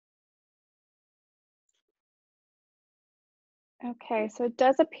Okay, so it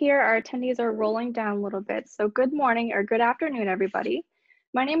does appear our attendees are rolling down a little bit. So good morning or good afternoon, everybody.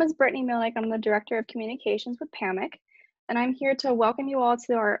 My name is Brittany Millick. I'm the Director of Communications with PAMIC, and I'm here to welcome you all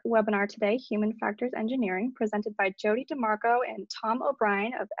to our webinar today, Human Factors Engineering, presented by Jody DeMarco and Tom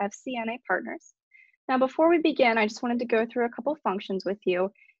O'Brien of FCNA Partners. Now, before we begin, I just wanted to go through a couple functions with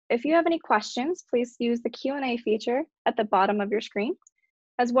you. If you have any questions, please use the Q&A feature at the bottom of your screen.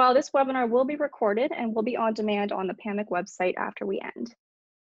 As well, this webinar will be recorded and will be on demand on the PAMIC website after we end.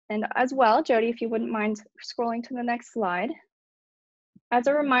 And as well, Jody, if you wouldn't mind scrolling to the next slide. As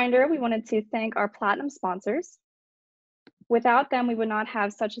a reminder, we wanted to thank our platinum sponsors. Without them, we would not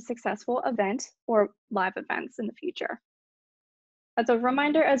have such a successful event or live events in the future. As a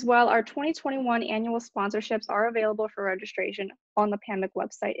reminder as well, our 2021 annual sponsorships are available for registration on the PAMIC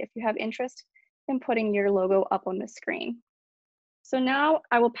website if you have interest in putting your logo up on the screen. So now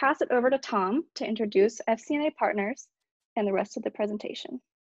I will pass it over to Tom to introduce FCNA Partners and the rest of the presentation.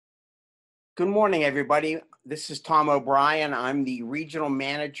 Good morning, everybody. This is Tom O'Brien. I'm the Regional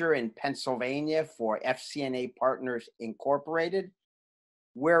Manager in Pennsylvania for FCNA Partners Incorporated.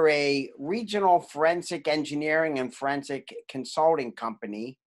 We're a regional forensic engineering and forensic consulting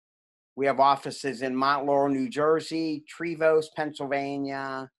company. We have offices in Mount Laurel, New Jersey, Trevose,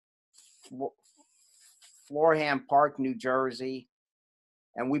 Pennsylvania, Florham Park, New Jersey,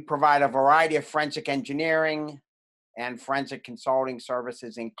 and we provide a variety of forensic engineering and forensic consulting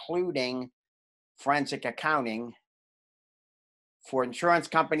services, including forensic accounting for insurance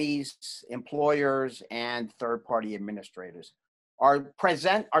companies, employers, and third-party administrators. Our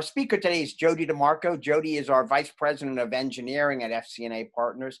speaker today is Jody DeMarco. Jody is our Vice President of Engineering at FCNA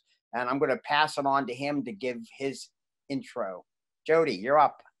Partners, and I'm going to pass it on to him to give his intro. Jody, you're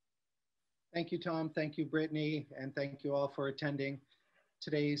up. Thank you, Tom. Thank you, Brittany, and thank you all for attending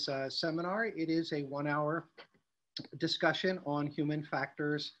today's seminar. It is a 1-hour discussion on human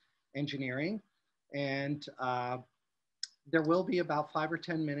factors engineering, and there will be about 5 or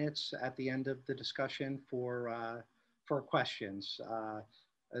 10 minutes at the end of the discussion for questions.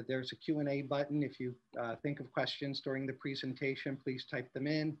 There's a Q&A button. If you think of questions during the presentation, please type them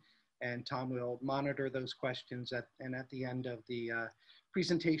in, and Tom will monitor those questions, and at the end of the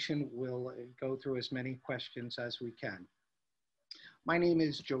presentation, we'll go through as many questions as we can. My name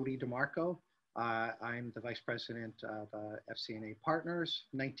is Jody DeMarco. I'm the Vice President of FCNA Partners,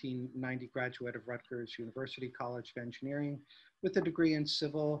 1990 graduate of Rutgers University College of Engineering with a degree in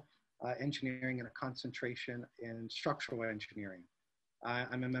civil engineering and a concentration in structural engineering.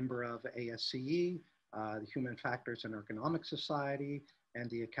 I'm a member of ASCE, the Human Factors and Ergonomics Society, and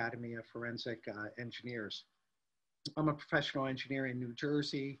the Academy of Forensic Engineers. I'm a professional engineer in New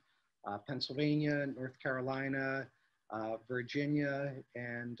Jersey, Pennsylvania, North Carolina, Virginia,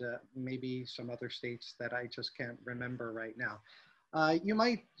 and maybe some other states that I just can't remember right now. You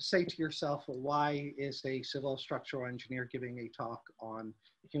might say to yourself, well, why is a civil structural engineer giving a talk on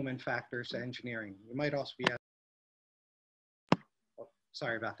human factors engineering? You might also be asking, oh,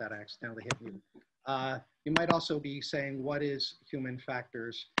 sorry about that, I accidentally hit mute. You might also be saying, what is human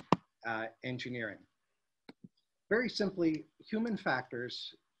factors engineering? Very simply, human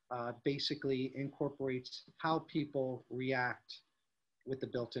factors basically incorporates how people react with the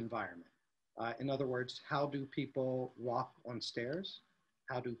built environment. In other words, how do people walk on stairs?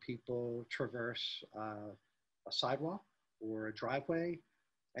 How do people traverse a sidewalk or a driveway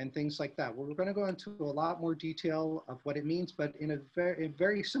and things like that? Well, we're going to go into a lot more detail of what it means, but in a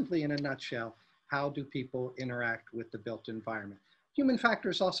very simply in a nutshell, how do people interact with the built environment? Human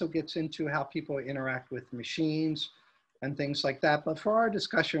factors also gets into how people interact with machines and things like that. But for our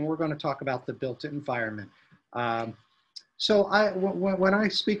discussion, we're going to talk about the built environment. So when I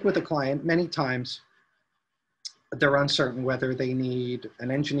speak with a client, many times they're uncertain whether they need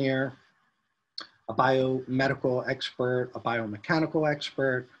an engineer, a biomedical expert, a biomechanical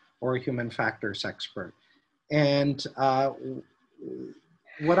expert, or a human factors expert. And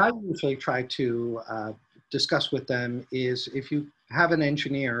what I usually try to discuss with them is if you have an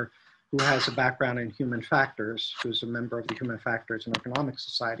engineer who has a background in human factors, who's a member of the Human Factors and Ergonomics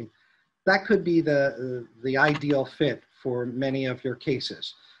Society, that could be the ideal fit for many of your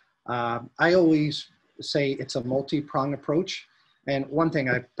cases. I always say it's a multi-pronged approach. And one thing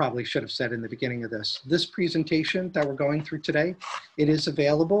I probably should have said in the beginning of this presentation that we're going through today, it is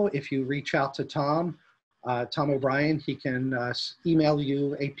available. If you reach out to Tom O'Brien, he can email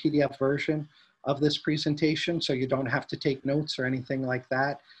you a PDF version of this presentation so you don't have to take notes or anything like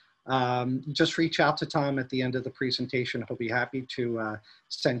that. Just reach out to Tom at the end of the presentation. He'll be happy to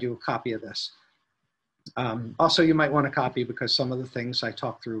send you a copy of this. Also, you might want a copy because some of the things I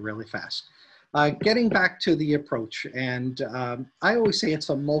talk through really fast. Getting back to the approach, and I always say it's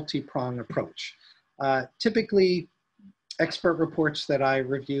a multi-prong approach. Typically, expert reports that I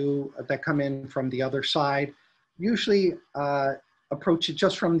review that come in from the other side usually approach it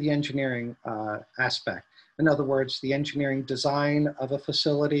just from the engineering aspect. In other words, the engineering design of a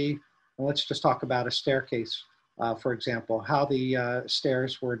facility. And let's just talk about a staircase, for example, how the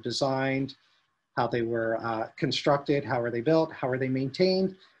stairs were designed, how they were constructed, how are they built, how are they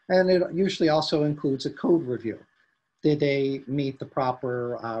maintained, and it usually also includes a code review. Did they meet the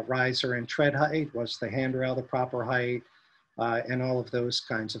proper riser and tread height? Was the handrail the proper height? And all of those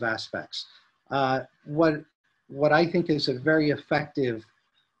kinds of aspects. What I think is a very effective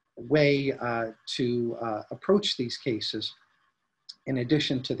way to approach these cases, in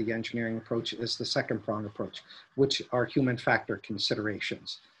addition to the engineering approach, is the second prong approach, which are human factor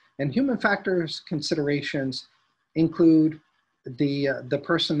considerations. And human factors considerations include the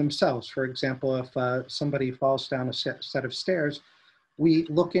person themselves. For example, if somebody falls down a set of stairs, we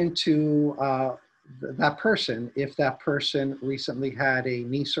look into that person. If that person recently had a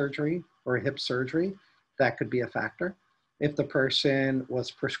knee surgery or a hip surgery, that could be a factor. If the person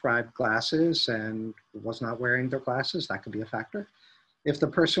was prescribed glasses and was not wearing their glasses, that could be a factor. If the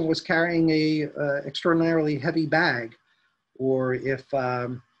person was carrying a extraordinarily heavy bag, or if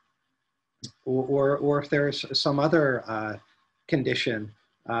if there's some other condition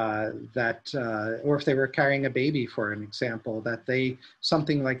or if they were carrying a baby, for an example,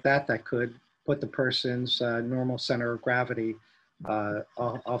 something like that could put the person's normal center of gravity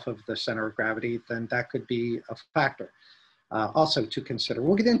off of the center of gravity, then that could be a factor also to consider.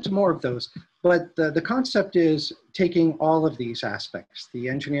 We'll get into more of those, but the concept is taking all of these aspects, the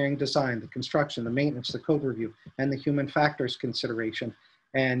engineering design, the construction, the maintenance, the code review, and the human factors consideration,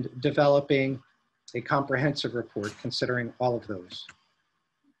 and developing a comprehensive report considering all of those.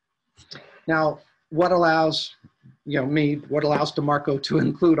 Now, what allows DeMarco to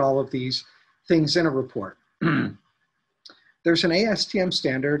include all of these things in a report? There's an ASTM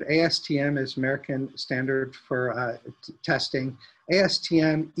standard. ASTM is American Standard for Testing,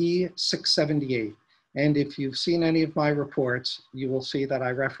 ASTM E678. And if you've seen any of my reports, you will see that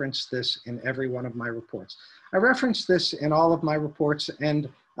I reference this in every one of my reports. I reference this in all of my reports, and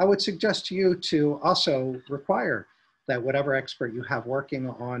I would suggest to you to also require that whatever expert you have working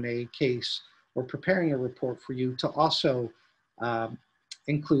on a case or preparing a report for you to also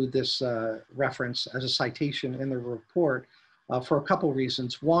include this reference as a citation in the report for a couple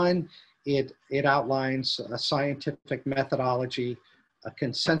reasons. One, it outlines a scientific methodology, a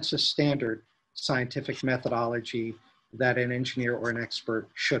consensus standard scientific methodology that an engineer or an expert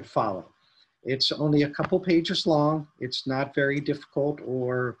should follow. It's only a couple pages long. It's not very difficult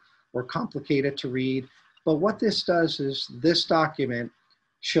or complicated to read. But what this does is this document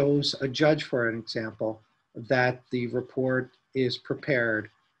shows a judge, for an example, that the report is prepared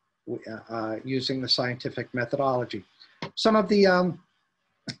using the scientific methodology. Some of the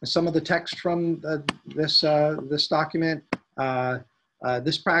text from this document,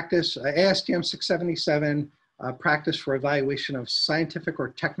 this practice, ASTM 677, practice for evaluation of scientific or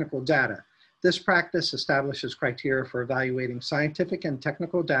technical data. This practice establishes criteria for evaluating scientific and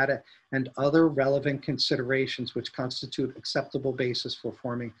technical data and other relevant considerations which constitute acceptable basis for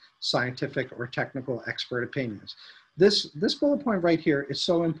forming scientific or technical expert opinions. This bullet point right here is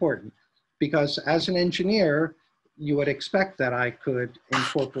so important because as an engineer, you would expect that I could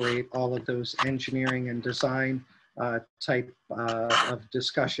incorporate all of those engineering and design type of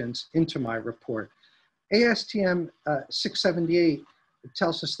discussions into my report. ASTM 678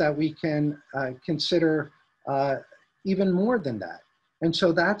 tells us that we can consider even more than that. And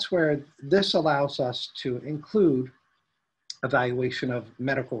so that's where this allows us to include evaluation of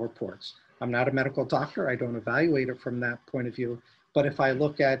medical reports. I'm not a medical doctor. I don't evaluate it from that point of view. But if I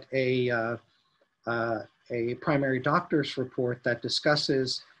look at a primary doctor's report that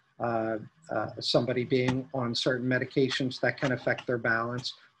discusses somebody being on certain medications that can affect their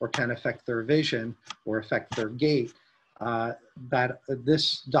balance or can affect their vision or affect their gait, that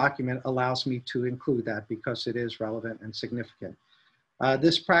this document allows me to include that because it is relevant and significant.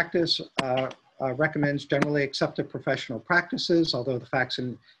 This practice recommends generally accepted professional practices, although the facts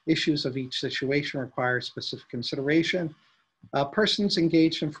and issues of each situation require specific consideration. Persons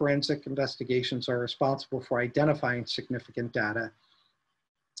engaged in forensic investigations are responsible for identifying significant data.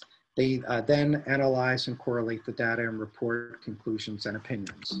 They then analyze and correlate the data and report conclusions and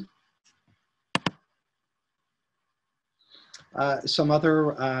opinions. Some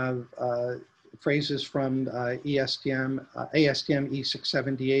other phrases from ASTM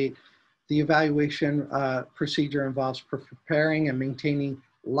E678. The evaluation procedure involves preparing and maintaining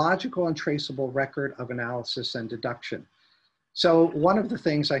logical and traceable record of analysis and deduction. So one of the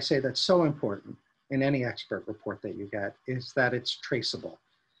things I say that's so important in any expert report that you get is that it's traceable.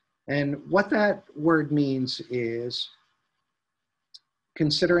 And what that word means is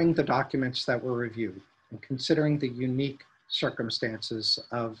considering the documents that were reviewed and considering the unique circumstances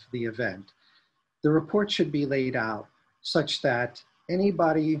of the event, the report should be laid out such that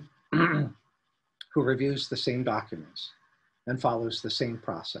anybody who reviews the same documents and follows the same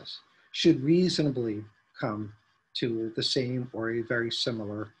process should reasonably come to the same or a very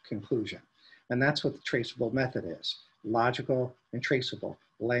similar conclusion. And that's what the traceable method is: logical and traceable,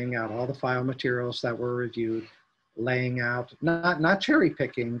 laying out all the file materials that were reviewed, laying out, not cherry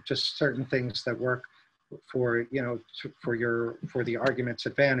picking, just certain things that work for, you know, for the argument's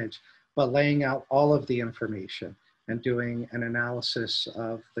advantage, but laying out all of the information and doing an analysis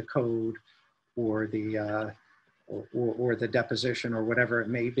of the code or the or the deposition or whatever it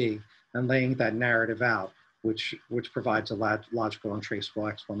may be, and laying that narrative out, which provides a logical and traceable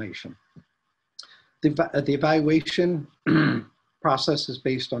explanation. The evaluation process is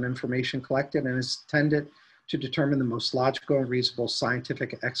based on information collected and is intended to determine the most logical and reasonable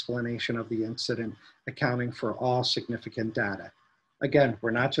scientific explanation of the incident, accounting for all significant data. Again,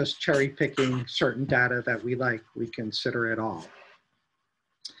 we're not just cherry picking certain data that we like, we consider it all.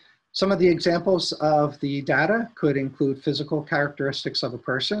 Some of the examples of the data could include physical characteristics of a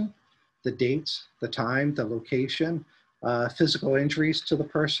person, the dates, the time, the location, physical injuries to the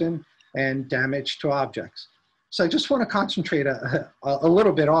person, and damage to objects. So I just want to concentrate a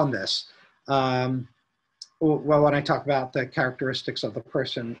little bit on this. Well, when I talk about the characteristics of the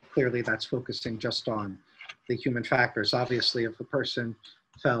person, clearly that's focusing just on the human factors. Obviously, if a person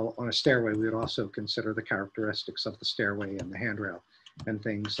fell on a stairway, we would also consider the characteristics of the stairway and the handrail and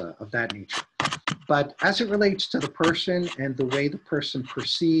things of that nature. But as it relates to the person and the way the person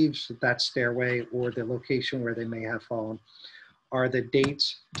perceives that stairway or the location where they may have fallen, are the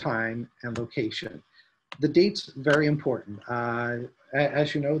dates, time, and location. The dates, very important.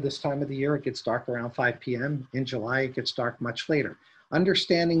 As you know, this time of the year, it gets dark around 5 p.m. In July, it gets dark much later.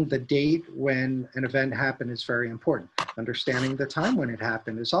 Understanding the date when an event happened is very important. Understanding the time when it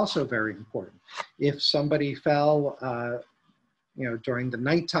happened is also very important. If somebody fell, you know, during the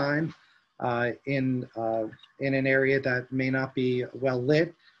nighttime in an area that may not be well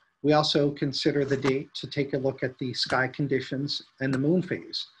lit, we also consider the date to take a look at the sky conditions and the moon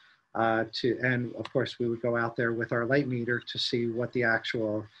phase. And of course, we would go out there with our light meter to see what the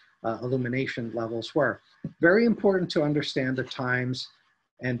actual illumination levels were. Very important to understand the times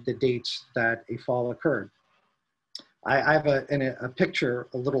and the dates that a fall occurred. I have a picture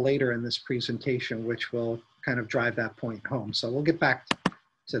a little later in this presentation, which will kind of drive that point home. So we'll get back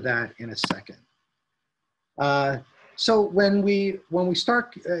to that in a second. So when we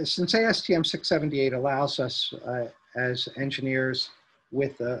start, since ASTM 678 allows us as engineers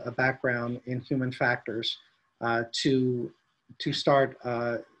with a background in human factors to start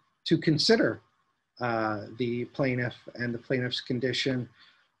to consider the plaintiff and the plaintiff's condition,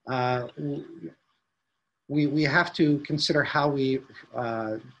 we have to consider how we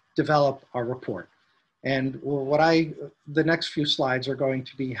develop our report. And the next few slides are going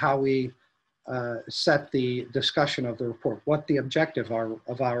to be how we set the discussion of the report, what the objective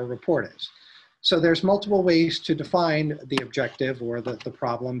of our report is. So there's multiple ways to define the objective or the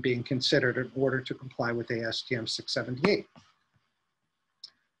problem being considered in order to comply with ASTM 678.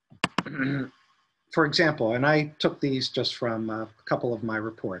 For example, and I took these just from a couple of my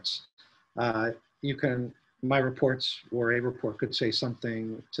reports. My reports or a report could say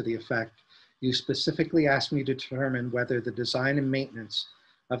something to the effect, you specifically asked me to determine whether the design and maintenance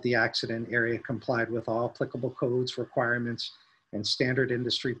of the accident area complied with all applicable codes, requirements, and standard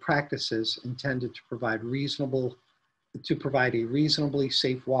industry practices intended to provide a reasonably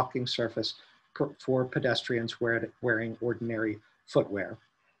safe walking surface for pedestrians wearing ordinary footwear.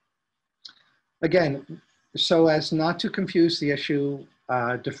 Again, so as not to confuse the issue,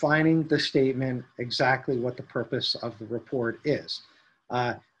 defining the statement exactly what the purpose of the report is.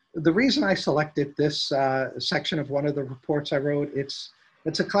 The reason I selected this section of one of the reports I wrote, it's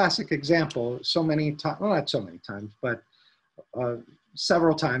a classic example. So many times, well, not so many times, but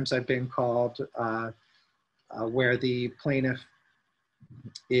several times I've been called where the plaintiff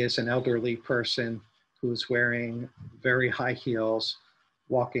is an elderly person who's wearing very high heels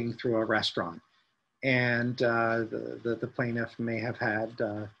walking through a restaurant. And the plaintiff may have had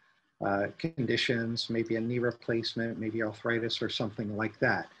conditions, maybe a knee replacement, maybe arthritis or something like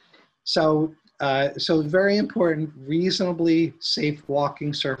that. So, so very important, reasonably safe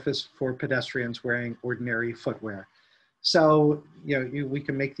walking surface for pedestrians wearing ordinary footwear. So, we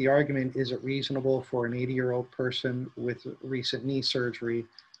can make the argument, is it reasonable for an 80-year-old person with recent knee surgery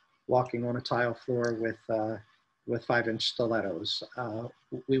walking on a tile floor with 5-inch stilettos?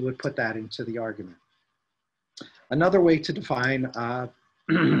 We would put that into the argument. Another way to define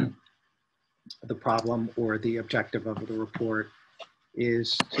the problem or the objective of the report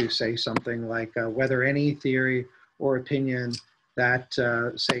is to say something like whether any theory or opinion that,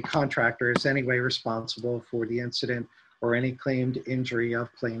 say, contractor is any way responsible for the incident or any claimed injury of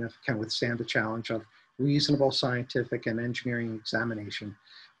plaintiff can withstand the challenge of reasonable scientific and engineering examination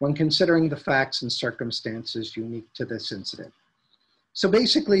when considering the facts and circumstances unique to this incident. So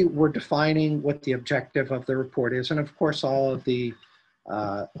basically, we're defining what the objective of the report is, and of course, all of the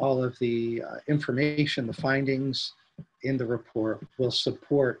information, the findings in the report will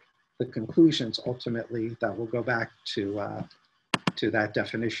support the conclusions ultimately that will go back to that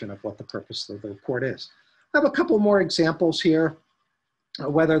definition of what the purpose of the report is. I have a couple more examples here.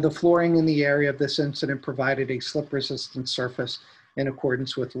 Whether the flooring in the area of this incident provided a slip-resistant surface in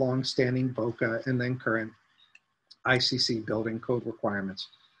accordance with long-standing BOCA and then current ICC building code requirements.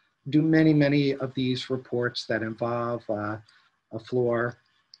 Do many of these reports that involve a floor,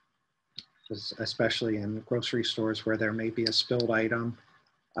 especially in grocery stores where there may be a spilled item.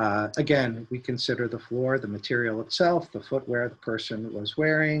 Again, we consider the floor, the material itself, the footwear the person was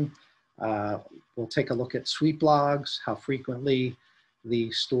wearing. We'll take a look at sweep logs, how frequently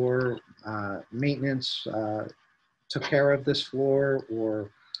the store maintenance took care of this floor or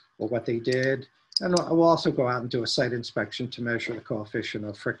what they did. And we'll also go out and do a site inspection to measure the coefficient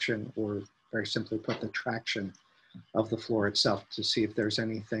of friction, or very simply put, the traction of the floor itself, to see if there's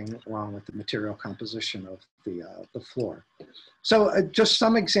anything wrong with the material composition of the floor. So just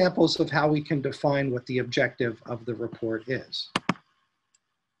some examples of how we can define what the objective of the report is.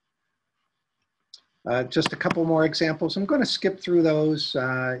 Just a couple more examples. I'm going to skip through those.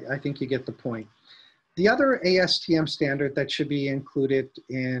 I think you get the point. The other ASTM standard that should be included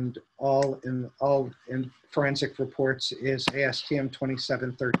in all forensic reports is ASTM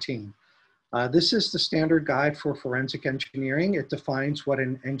 2713. This is the standard guide for forensic engineering. It defines what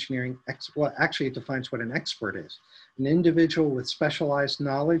an it defines what an expert is. An individual with specialized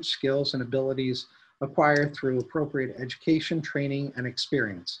knowledge, skills, and abilities acquired through appropriate education, training, and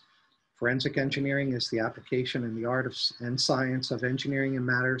experience. Forensic engineering is the application in the art and science of engineering in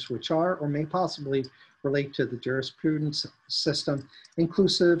matters which are or may possibly relate to the jurisprudence system,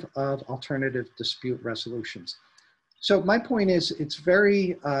 inclusive of alternative dispute resolutions. So my point is, it's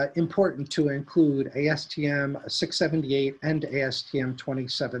very important to include ASTM 678 and ASTM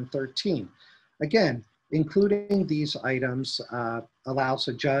 2713. Again, including these items allows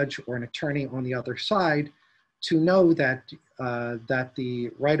a judge or an attorney on the other side to know that, that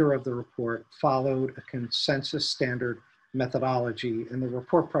the writer of the report followed a consensus standard methodology in the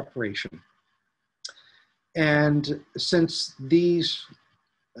report preparation. And since these,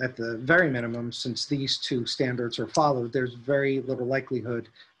 at the very minimum, since these two standards are followed, there's very little likelihood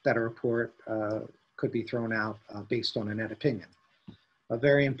that a report could be thrown out based on a net opinion.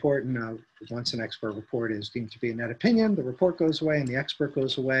 Very important, once an expert report is deemed to be a net opinion, the report goes away and the expert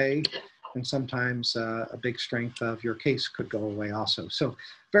goes away. And sometimes a big strength of your case could go away also. So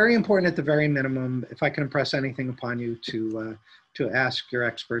very important at the very minimum, if I can impress anything upon you, to ask your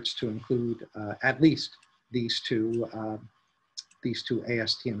experts to include at least these two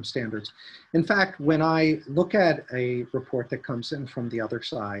ASTM standards. In fact, when I look at a report that comes in from the other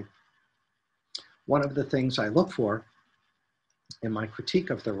side, one of the things I look for in my critique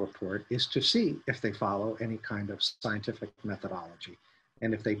of the report is to see if they follow any kind of scientific methodology.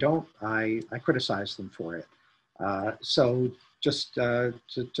 And if they don't, I criticize them for it. So just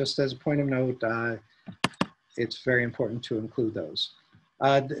as a point of note, it's very important to include those.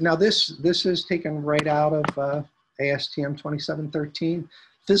 Now this is taken right out of ASTM 2713.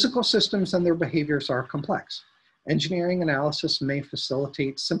 Physical systems and their behaviors are complex. Engineering analysis may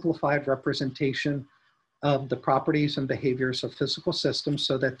facilitate simplified representation of the properties and behaviors of physical systems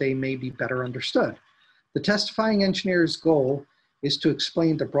so that they may be better understood. The testifying engineer's goal is to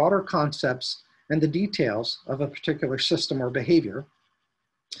explain the broader concepts and the details of a particular system or behavior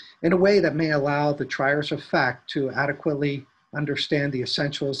in a way that may allow the triers of fact to adequately understand the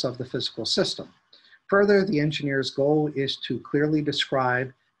essentials of the physical system. Further, the engineer's goal is to clearly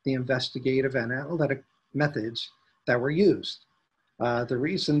describe the investigative and analytic methods that were used, the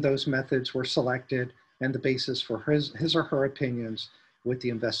reason those methods were selected, and the basis for his or her opinions with the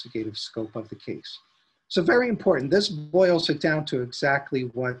investigative scope of the case. So very important. This boils it down to exactly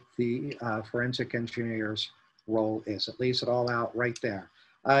what the forensic engineer's role is. It lays it all out right there.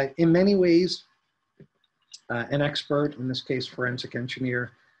 In many ways, An expert, in this case, forensic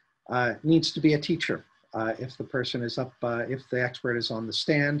engineer, needs to be a teacher. If the person is up, if the expert is on the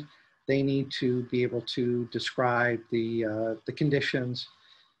stand, they need to be able to describe the conditions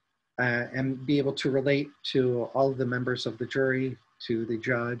and be able to relate to all of the members of the jury, to the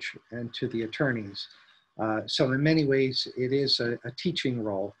judge, and to the attorneys. So in many ways, it is a teaching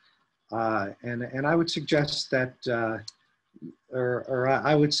role. And I would suggest that, or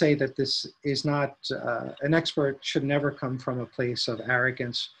I would say that this is not, an expert should never come from a place of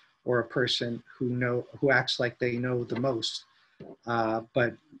arrogance or a person who acts like they know the most,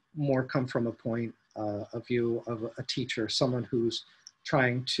 but more come from a point of view of a teacher, someone who's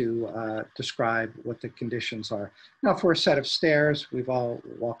trying to describe what the conditions are. Now, for a set of stairs, we've all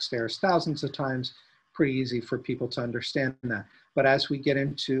walked stairs thousands of times, pretty easy for people to understand that. But as we get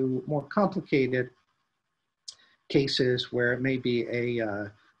into more complicated cases where it may be a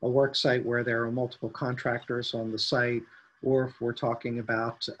work site where there are multiple contractors on the site, or if we're talking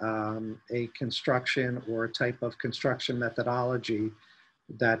about a construction or a type of construction methodology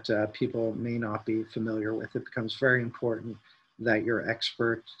that people may not be familiar with, it becomes very important that your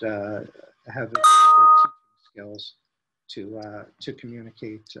expert have good teaching skills to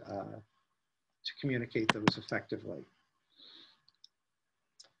communicate those effectively.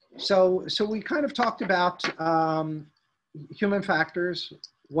 So we kind of talked about human factors,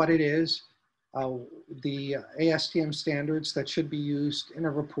 what it is, the ASTM standards that should be used in a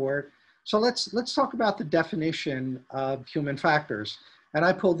report. So let's talk about the definition of human factors. And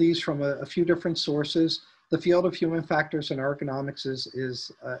I pulled these from a few different sources. The field of human factors and ergonomics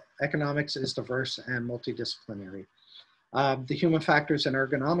economics is diverse and multidisciplinary. The Human Factors and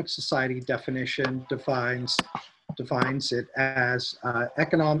Ergonomics Society definition defines it as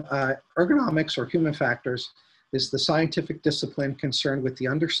ergonomics or human factors is the scientific discipline concerned with the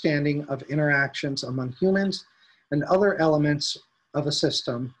understanding of interactions among humans and other elements of a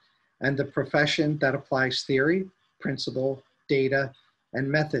system, and the profession that applies theory, principle, data, and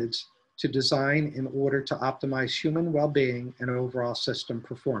methods to design in order to optimize human well-being and overall system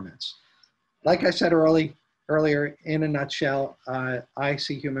performance. Like I said earlier, in a nutshell, I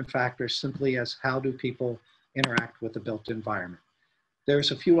see human factors simply as how do people interact with the built environment.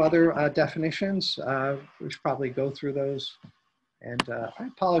 There's a few other definitions. We should probably go through those. And I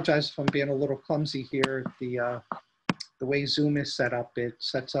apologize if I'm being a little clumsy here. The way Zoom is set up, it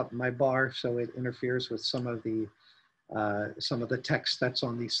sets up my bar so it interferes with some of the text that's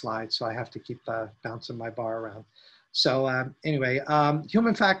on these slides. So I have to keep bouncing my bar around. So anyway,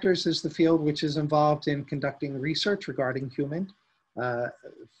 human factors is the field which is involved in conducting research regarding human,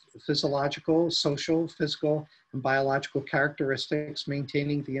 physiological, social, physical, and biological characteristics,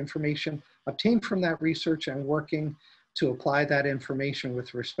 maintaining the information obtained from that research and working to apply that information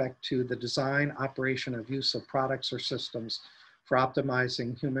with respect to the design, operation, of use of products or systems for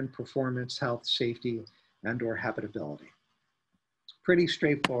optimizing human performance, health, safety, and/or habitability. Pretty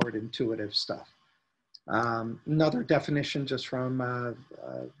straightforward, intuitive stuff. Another definition just from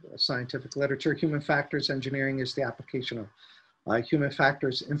scientific literature, human factors engineering is the application of human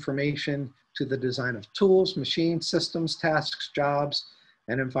factors information to the design of tools, machines, systems, tasks, jobs,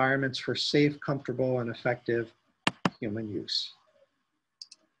 and environments for safe, comfortable, and effective human use.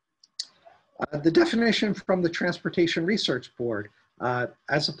 The definition from the Transportation Research Board,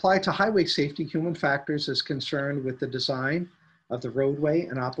 as applied to highway safety, human factors is concerned with the design of the roadway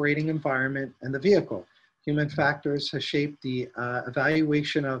and operating environment and the vehicle. Human factors has shaped the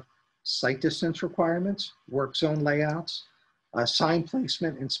evaluation of sight distance requirements, work zone layouts, sign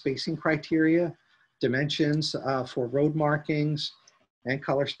placement and spacing criteria, dimensions for road markings and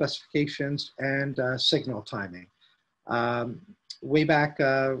color specifications, and signal timing. Way back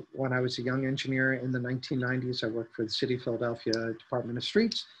when I was a young engineer in the 1990s, I worked for the City of Philadelphia Department of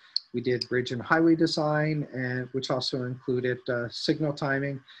Streets. We did bridge and highway design, and which also included signal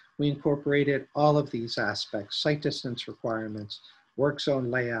timing. We incorporated all of these aspects, sight distance requirements, work zone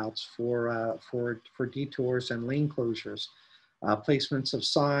layouts for detours and lane closures, placements of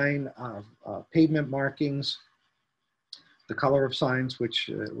sign, pavement markings, the color of signs, which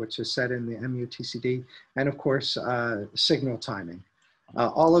is set in the MUTCD, and of course, signal timing.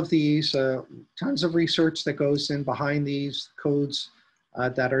 All of these, tons of research that goes in behind these codes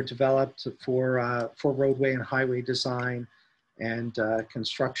that are developed for roadway and highway design and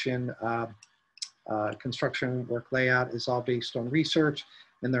construction work layout is all based on research.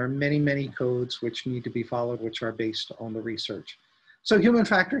 And there are many, many codes which need to be followed, which are based on the research. So human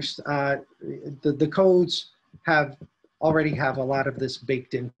factors, the codes already have a lot of this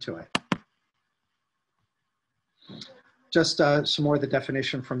baked into it. Just some more of the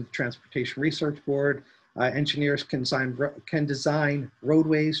definition from the Transportation Research Board. Engineers can design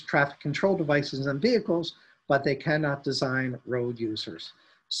roadways, traffic control devices, and vehicles, but they cannot design road users.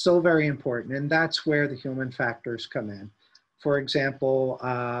 So very important, and that's where the human factors come in. For example,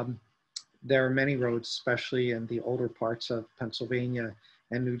 there are many roads, especially in the older parts of Pennsylvania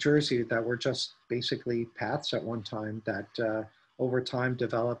and New Jersey, that were just basically paths at one time that over time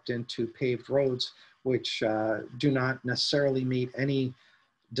developed into paved roads, which do not necessarily meet any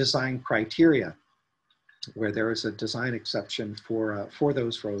design criteria, where there is a design exception for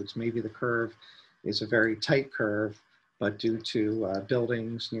those roads. Maybe the curve is a very tight curve, but due to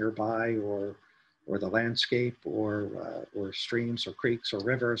buildings nearby or the landscape or streams or creeks or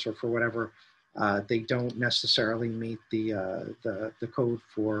rivers or for whatever, they don't necessarily meet the code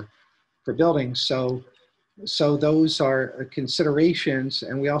for buildings. So those are considerations,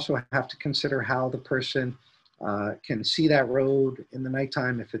 and we also have to consider how the person can see that road in the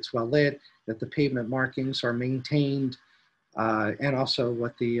nighttime, if it's well lit, that the pavement markings are maintained, and also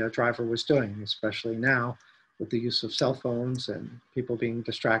what the driver was doing, especially now with the use of cell phones and people being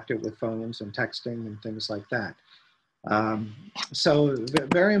distracted with phones and texting and things like that. So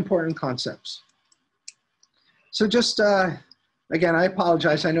very important concepts. So just, again, I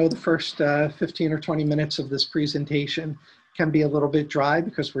apologize. I know the first 15 or 20 minutes of this presentation can be a little bit dry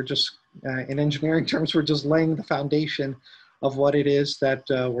because we're just, in engineering terms, we're just laying the foundation of what it is that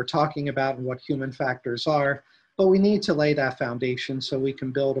we're talking about and what human factors are. But we need to lay that foundation so we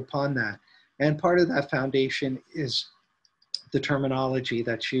can build upon that. And part of that foundation is the terminology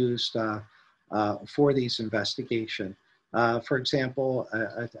that's used for these investigations. For example,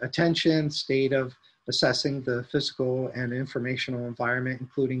 attention, state of assessing the physical and informational environment,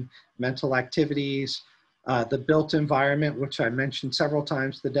 including mental activities, the built environment, which I mentioned several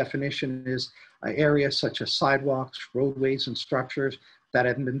times. The definition is areas such as sidewalks, roadways, and structures that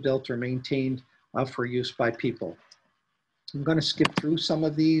have been built or maintained for use by people. I'm going to skip through some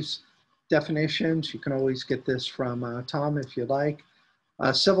of these definitions. You can always get this from Tom if you like.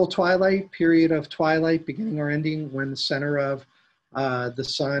 Civil twilight, period of twilight, beginning or ending when the center of the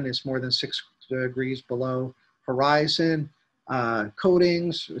sun is more than 6 degrees below horizon.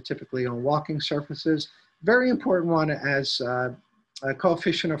 Coatings, typically on walking surfaces. Very important one as a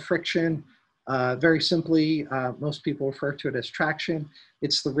coefficient of friction. Very simply, most people refer to it as traction.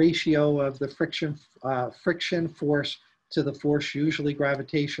 It's the ratio of the friction force to the force, usually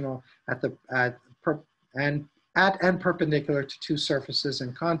gravitational, at and perpendicular to two surfaces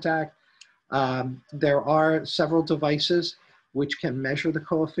in contact. There are several devices which can measure the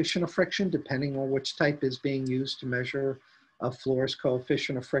coefficient of friction depending on which type is being used to measure a floor's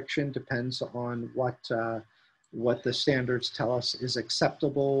coefficient of friction. Depends on what the standards tell us is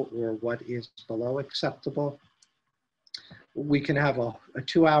acceptable or what is below acceptable. We can have a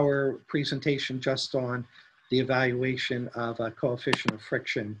 2-hour presentation just on the evaluation of a coefficient of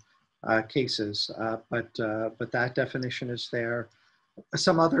friction cases, but that definition is there.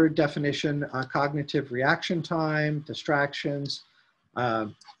 Some other definition, cognitive reaction time, distractions,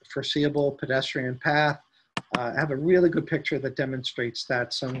 foreseeable pedestrian path. I have a really good picture that demonstrates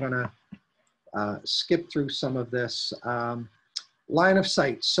that, so I'm gonna skip through some of this. Line of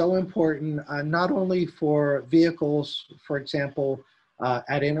sight, so important, not only for vehicles, for example,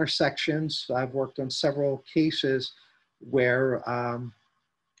 at intersections. I've worked on several cases where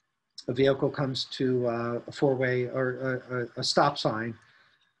a vehicle comes to a four-way or a stop sign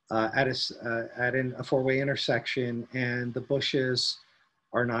at a four-way intersection, and the bushes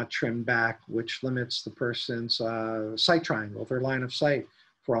are not trimmed back, which limits the person's sight triangle, their line of sight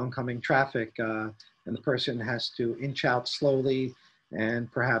for oncoming traffic. And the person has to inch out slowly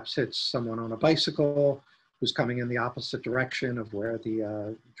and perhaps hits someone on a bicycle who's coming in the opposite direction of where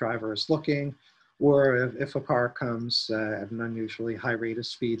the driver is looking, or if a car comes at an unusually high rate of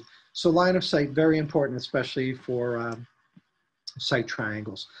speed. So line of sight, very important, especially for sight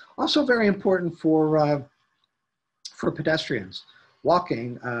triangles. Also very important for pedestrians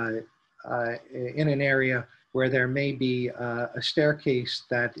walking in an area where there may be a staircase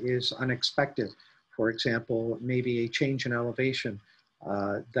that is unexpected. For example, maybe a change in elevation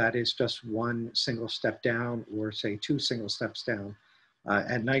that is just one single step down, or say 2 single steps down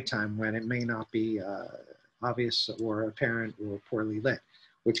at nighttime when it may not be obvious or apparent or poorly lit,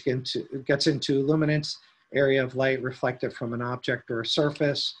 which gets into luminance, area of light reflected from an object or a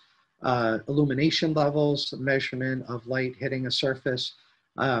surface, illumination levels, measurement of light hitting a surface.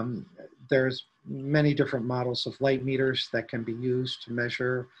 There's many different models of light meters that can be used to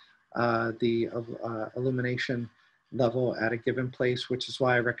measure the illumination level at a given place, which is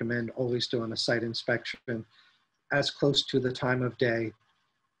why I recommend always doing a site inspection as close to the time of day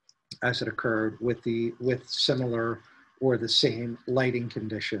as it occurred with similar or the same lighting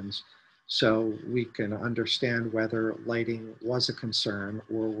conditions. So we can understand whether lighting was a concern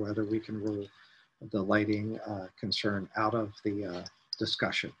or whether we can rule the lighting concern out of the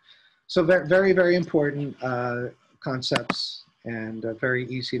discussion. So very, very important concepts and very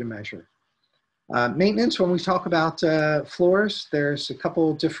easy to measure. Maintenance, when we talk about floors, there's a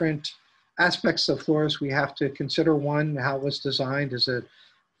couple different aspects of floors we have to consider. One, how it was designed. Is it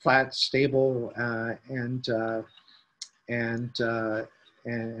flat, stable, and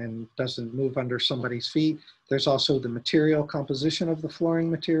doesn't move under somebody's feet? There's also the material composition of the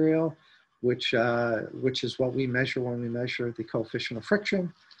flooring material, which is what we measure when we measure the coefficient of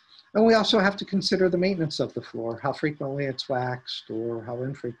friction. And we also have to consider the maintenance of the floor, how frequently it's waxed or how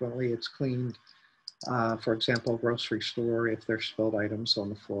infrequently it's cleaned. For example, a grocery store, if there's spilled items on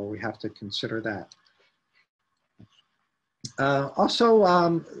the floor, we have to consider that.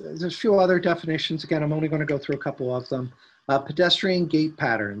 There's a few other definitions. Again, I'm only going to go through a couple of them. Pedestrian gait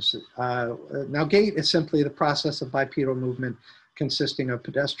patterns. Now, gait is simply the process of bipedal movement consisting of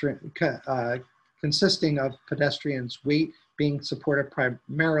pedestrians' weight being supported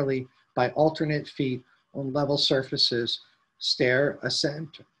primarily by alternate feet on level surfaces, stair,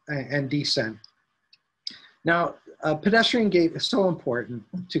 ascent, and descent. Now, pedestrian gait is so important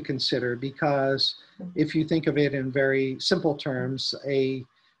to consider because if you think of it in very simple terms, a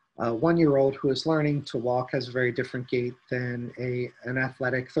 1-year-old who is learning to walk has a very different gait than an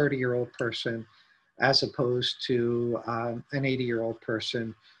athletic 30-year-old person, as opposed to an 80-year-old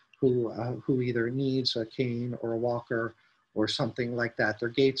person who either needs a cane or a walker or something like that. Their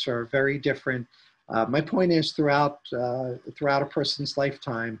gaits are very different. My point is throughout a person's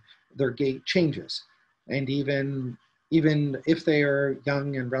lifetime, their gait changes. And even if they are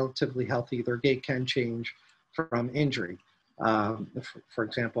young and relatively healthy, their gait can change from injury. For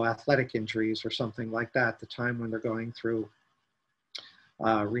example, athletic injuries or something like that, the time when they're going through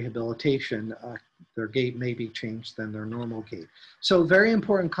rehabilitation, their gait may be changed than their normal gait. So very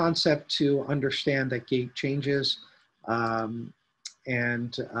important concept to understand that gait changes.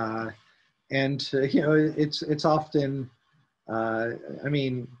 It's often, I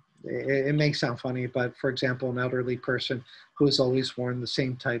mean, it may sound funny, but for example, an elderly person who has always worn the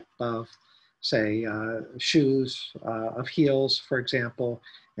same type of, say, shoes, of heels, for example,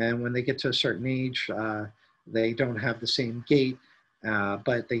 and when they get to a certain age, they don't have the same gait,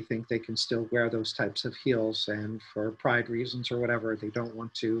 but they think they can still wear those types of heels, and for pride reasons or whatever, they don't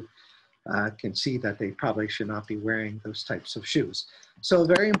want to concede that they probably should not be wearing those types of shoes. So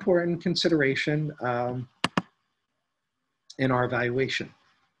very important consideration in our evaluation.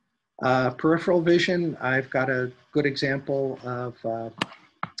 Peripheral vision, I've got a good example of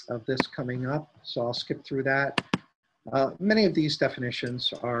this coming up, so I'll skip through that. Many of these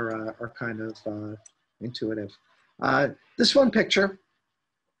definitions are kind of intuitive. This one picture,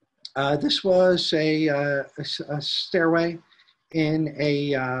 this was a stairway in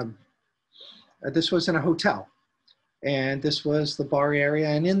this was in a hotel, and this was the bar area.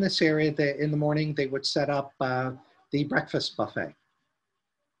 And in this area, in the morning, they would set up the breakfast buffet.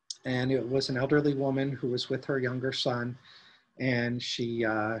 And it was an elderly woman who was with her younger son, and she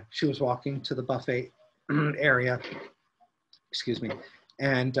was walking to the buffet area, excuse me,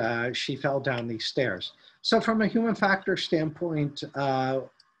 and she fell down these stairs. So from a human factor standpoint,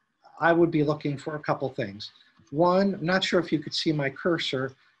 I would be looking for a couple things. One, I'm not sure if you could see my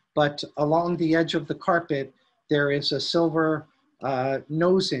cursor, but along the edge of the carpet, there is a silver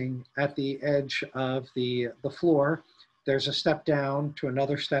nosing at the edge of the floor. There's a step down to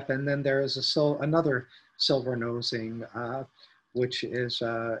another step, and then there is another silver nosing, which is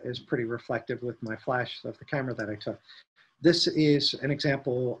pretty reflective with my flash of the camera that I took. This is an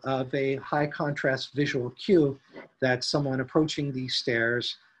example of a high contrast visual cue that someone approaching these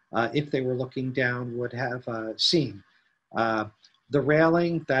stairs, if they were looking down, would have seen. The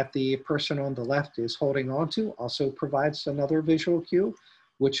railing that the person on the left is holding onto also provides another visual cue,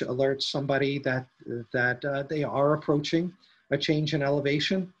 which alerts somebody that they are approaching a change in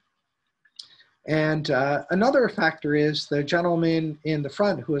elevation. And another factor is the gentleman in the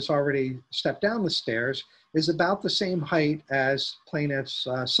front who has already stepped down the stairs is about the same height as plaintiff's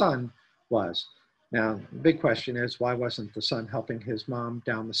son was. Now, the big question is, why wasn't the son helping his mom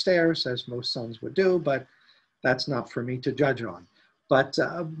down the stairs, as most sons would do? But that's not for me to judge on. But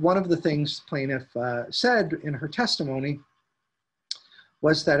one of the things plaintiff said in her testimony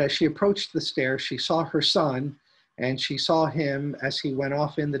was that as she approached the stairs, she saw her son, and she saw him as he went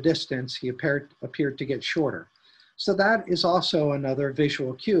off in the distance, he appeared to get shorter. So that is also another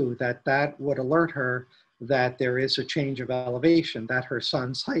visual cue that would alert her that there is a change of elevation, that her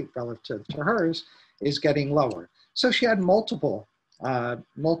son's height relative to hers is getting lower. So she had multiple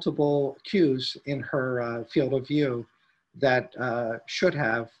cues in her field of view that should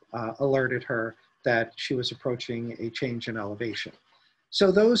have alerted her that she was approaching a change in elevation.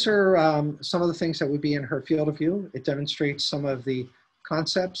 So those are some of the things that would be in her field of view. It demonstrates some of the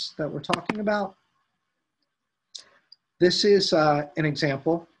concepts that we're talking about. This is an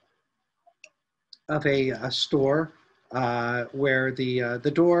example of a store where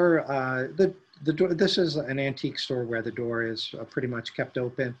the door, this is an antique store where the door is pretty much kept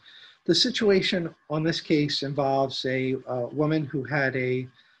open. The situation on this case involves a woman who had a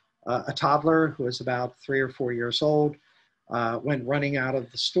toddler who was about 3 or 4 years old, went running out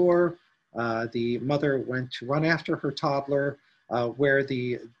of the store. The mother went to run after her toddler. Where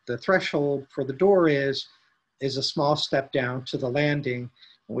the threshold for the door is a small step down to the landing.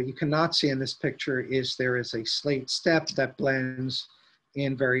 And what you cannot see in this picture is there is a slate step that blends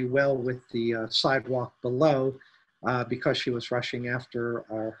in very well with the sidewalk below because she was rushing after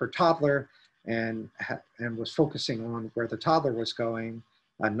her toddler and was focusing on where the toddler was going,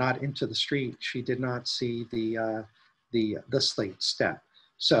 not into the street. She did not see the slate step.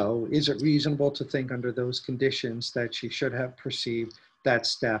 So is it reasonable to think under those conditions that she should have perceived that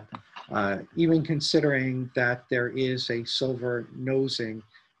step, even considering that there is a silver nosing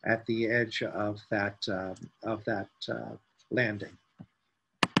at the edge of that landing?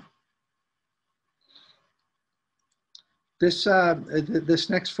 This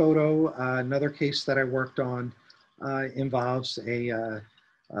next photo, another case that I worked on, involves a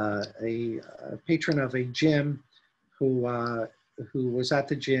patron of a gym who was at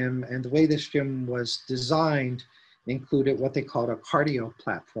the gym, and the way this gym was designed included what they called a cardio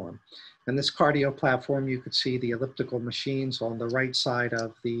platform. And this cardio platform, you could see the elliptical machines on the right side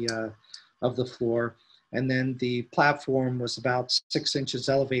of the floor, and then the platform was about 6 inches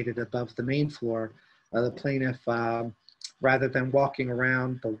elevated above the main floor. The plaintiff, rather than walking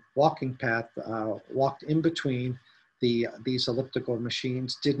around the walking path, walked in between these elliptical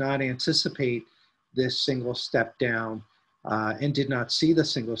machines, did not anticipate this single step down, and did not see the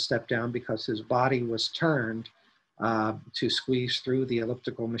single step down because his body was turned to squeeze through the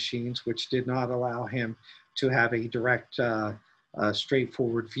elliptical machines, which did not allow him to have a direct,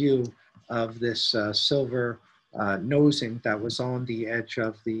 straightforward view of this silver nosing that was on the edge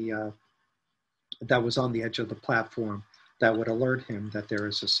of the platform that would alert him that there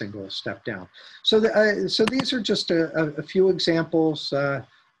is a single step down. So, so these are just a few examples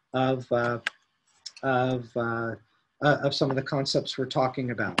of some of the concepts we're talking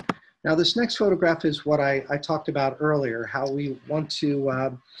about. Now, this next photograph is what I talked about earlier, how we want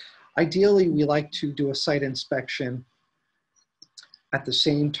to, ideally, we like to do a site inspection at the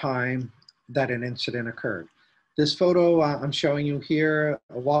same time that an incident occurred. This photo I'm showing you here,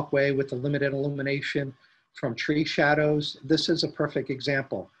 a walkway with a limited illumination from tree shadows. This is a perfect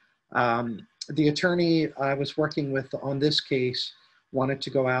example. The attorney I was working with on this case wanted to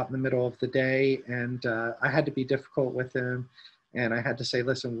go out in the middle of the day, and I had to be difficult with him. And I had to say,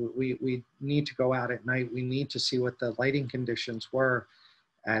 listen, we need to go out at night. We need to see what the lighting conditions were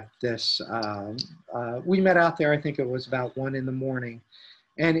at this. We met out there, I think it was about 1 in the morning.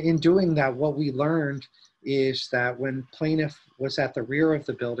 And in doing that, what we learned is that when plaintiff was at the rear of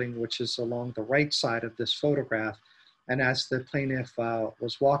the building, which is along the right side of this photograph, and as the plaintiff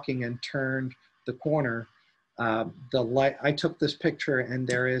was walking and turned the corner, I took this picture, and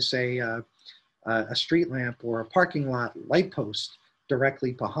there is a street lamp or a parking lot light post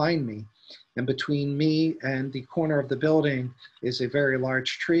directly behind me. And between me and the corner of the building is a very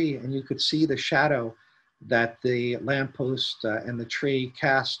large tree, and you could see the shadow that the lamppost and the tree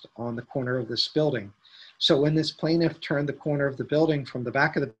cast on the corner of this building. So when this plaintiff turned the corner of the building from the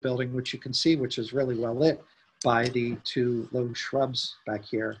back of the building, which you can see, which is really well lit by the 2 low shrubs back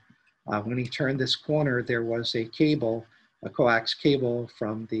here, when he turned this corner, there was a cable, a coax cable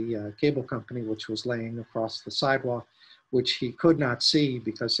from the cable company, which was laying across the sidewalk, which he could not see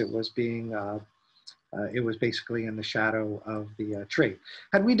because it was being, it was basically in the shadow of the tree.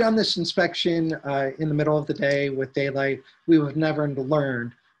 Had we done this inspection in the middle of the day with daylight, we would have never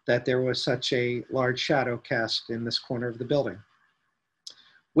learned that there was such a large shadow cast in this corner of the building.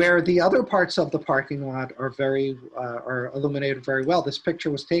 Where the other parts of the parking lot are are illuminated very well. This picture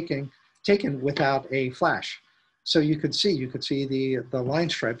was taken without a flash. So you could see the line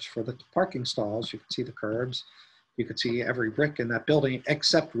stripes for the parking stalls. You could see the curbs. You could see every brick in that building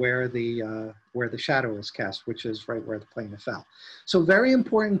except where the shadow is cast, which is right where the plaintiff fell. So very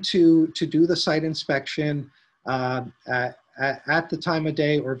important to do the site inspection at the time of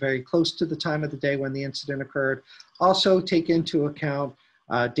day or very close to the time of the day when the incident occurred. Also take into account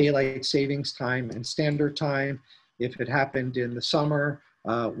daylight savings time and standard time. If it happened in the summer,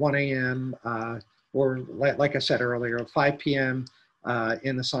 1 a.m. Or like I said earlier, 5 p.m.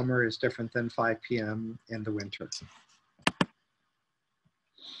 In the summer is different than 5 p.m. in the winter.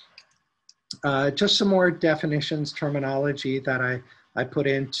 Just some more definitions, terminology that I put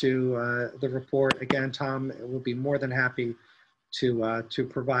into the report. Again, Tom will be more than happy to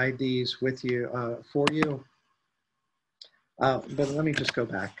provide these with you, for you. But let me just go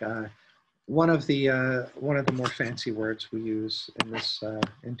back. One of the more fancy words we use in this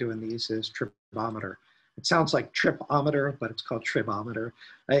in doing these is tribometer. It sounds like tripometer, but it's called tribometer.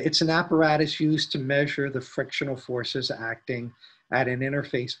 It's an apparatus used to measure the frictional forces acting at an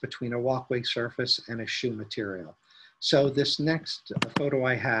interface between a walkway surface and a shoe material. So this next photo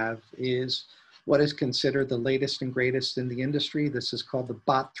I have is what is considered the latest and greatest in the industry. This is called the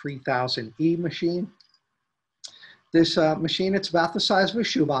BOT 3000E machine. This machine, it's about the size of a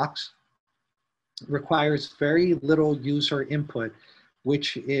shoebox, requires very little user input,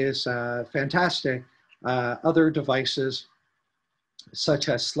 which is fantastic. Other devices, such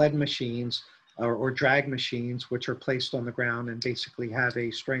as sled machines or drag machines, which are placed on the ground and basically have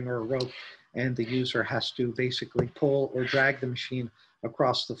a string or a rope, and the user has to basically pull or drag the machine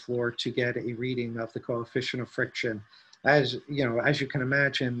across the floor to get a reading of the coefficient of friction. As you know, as you can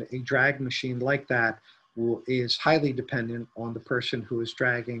imagine, a drag machine like that is highly dependent on the person who is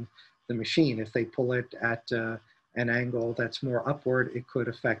dragging the machine. If they pull it at an angle that's more upward, it could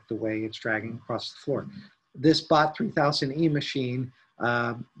affect the way it's dragging across the floor. This BOT 3000E machine,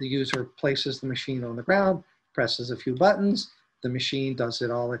 the user places the machine on the ground, presses a few buttons, the machine does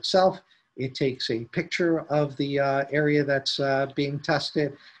it all itself. It takes a picture of the area that's being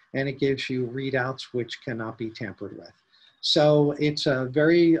tested, and it gives you readouts which cannot be tampered with. So it's a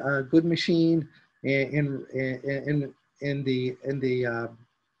very good machine. It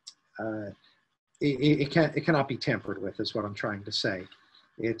cannot be tampered with, is what I'm trying to say.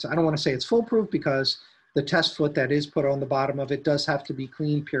 I don't want to say it's foolproof, because the test foot that is put on the bottom of it does have to be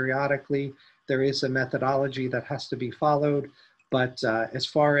cleaned periodically. There is a methodology that has to be followed, but as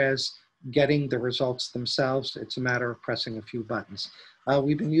far as getting the results themselves, it's a matter of pressing a few buttons.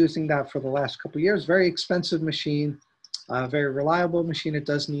 We've been using that for the last couple of years. Very expensive machine, very reliable machine. It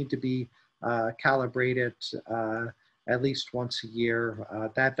does need to be calibrated at least once a year.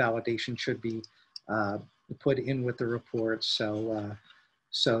 That validation should be put in with the report, so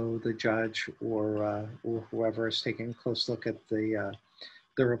the judge or whoever is taking a close look at the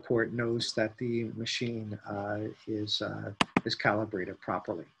report knows that the machine is calibrated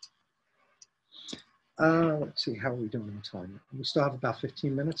properly. Let's see, how are we doing in time? We still have about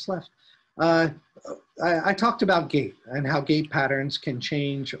 15 minutes left. I talked about gait and how gait patterns can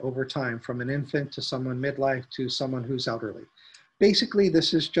change over time, from an infant to someone midlife to someone who's elderly. Basically,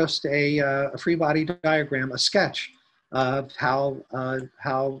 this is just a free body diagram, a sketch of how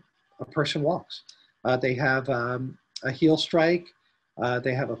a person walks. They have a heel strike,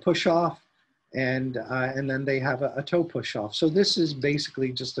 they have a push off, and then they have a toe push off. So this is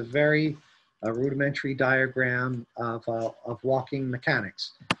basically just a very rudimentary diagram of walking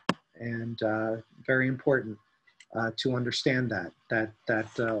mechanics. And very important to understand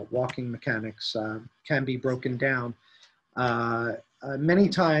that walking mechanics can be broken down. Many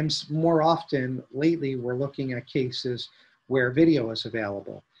times, more often lately, we're looking at cases where video is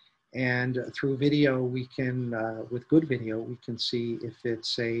available. And through video, we can, with good video, we can see if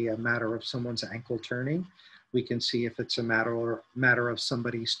it's a matter of someone's ankle turning. We can see if it's a matter of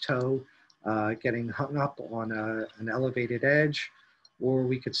somebody's toe getting hung up on an elevated edge. Or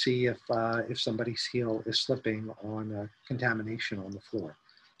we could see if somebody's heel is slipping on contamination on the floor.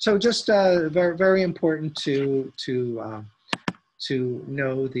 So just very, very important to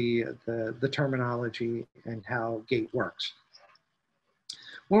know the terminology and how gait works.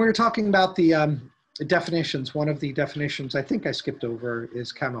 When we were talking about the definitions, one of the definitions I think I skipped over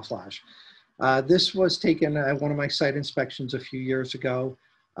is camouflage. This was taken at one of my site inspections a few years ago.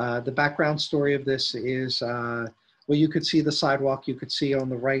 The background story of this is, well, you could see the sidewalk. You could see on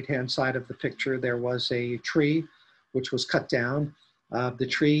the right-hand side of the picture, there was a tree which was cut down. The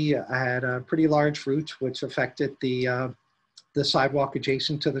tree had pretty large roots, which affected the sidewalk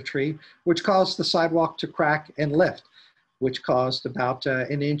adjacent to the tree, which caused the sidewalk to crack and lift, which caused about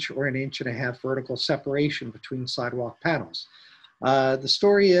an inch or an inch and a half vertical separation between sidewalk panels. The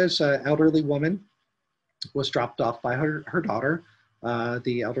story is an elderly woman was dropped off by her daughter.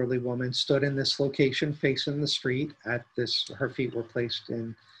 The elderly woman stood in this location facing the street. Her feet were placed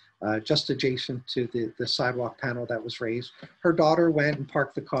in just adjacent to the sidewalk panel that was raised. Her daughter went and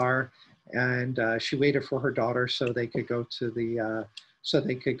parked the car, and she waited for her daughter so they could go to the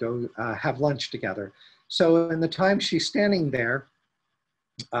have lunch together. So in the time she's standing there,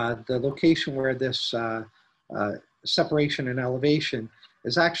 the location where this separation and elevation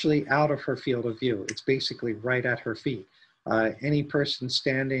is actually out of her field of view. It's basically right at her feet. Any person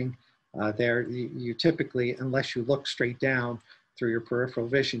standing there, you typically, unless you look straight down through your peripheral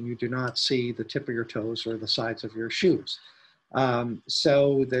vision, you do not see the tip of your toes or the sides of your shoes.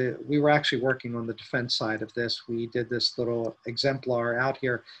 So we were actually working on the defense side of this. We did this little exemplar out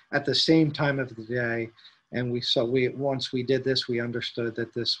here at the same time of the day. And once we did this, we understood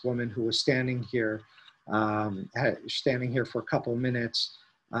that this woman who was standing here for a couple of minutes,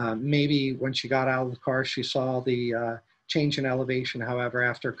 maybe when she got out of the car, she saw the change in elevation. However,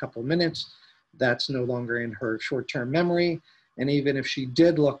 after a couple of minutes, that's no longer in her short-term memory. And even if she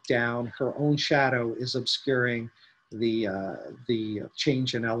did look down, her own shadow is obscuring the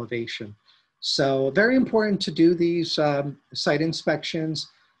change in elevation. So very important to do these site inspections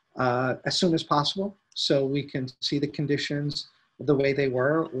as soon as possible, so we can see the conditions the way they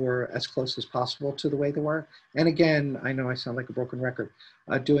were, or as close as possible to the way they were. And again, I know I sound like a broken record,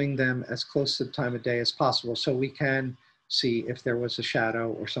 doing them as close to the time of day as possible so we can see if there was a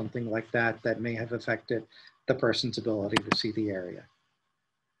shadow or something like that that may have affected the person's ability to see the area.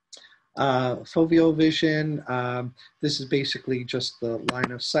 Foveal vision, this is basically just the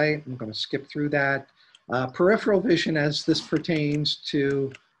line of sight. I'm going to skip through that. Peripheral vision, as this pertains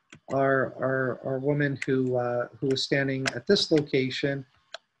to our woman who is standing at this location,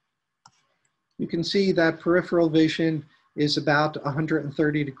 you can see that peripheral vision is about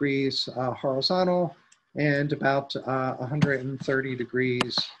 130 degrees horizontal and about 130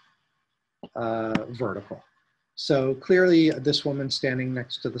 degrees vertical. So clearly this woman standing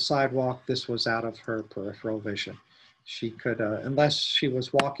next to the sidewalk, this was out of her peripheral vision. She could, unless she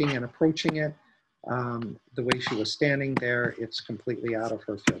was walking and approaching it, the way she was standing there, it's completely out of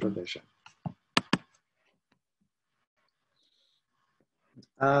her field of vision.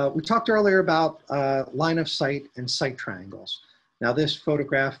 We talked earlier about line of sight and sight triangles. Now this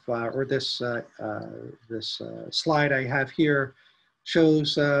photograph or this slide I have here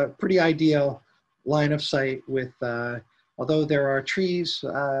shows a pretty ideal line of sight with, although there are trees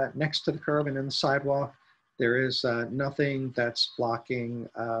next to the curb and in the sidewalk, there is nothing that's blocking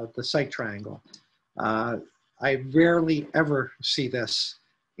the sight triangle. I rarely ever see this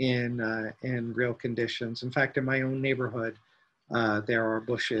in real conditions. In fact, in my own neighborhood, there are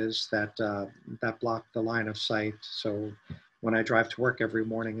bushes that block the line of sight. So when I drive to work every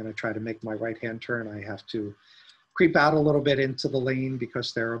morning and I try to make my right-hand turn, I have to creep out a little bit into the lane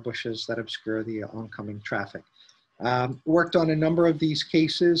because there are bushes that obscure the oncoming traffic. Worked on a number of these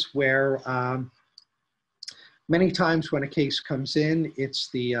cases where many times when a case comes in, it's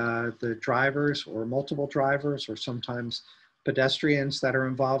the drivers or multiple drivers or sometimes pedestrians that are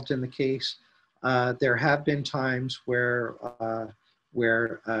involved in the case. There have been times where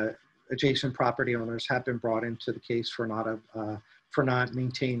adjacent property owners have been brought into the case for not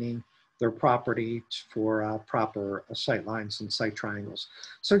maintaining their property for proper sight lines and sight triangles.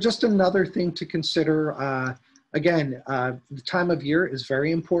 So just another thing to consider. Again, the time of year is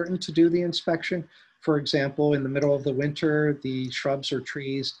very important to do the inspection. For example, in the middle of the winter, the shrubs or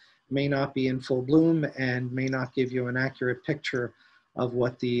trees may not be in full bloom and may not give you an accurate picture of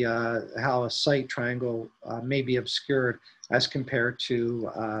what how a sight triangle may be obscured as compared to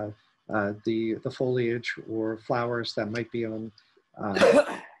the foliage or flowers that might be on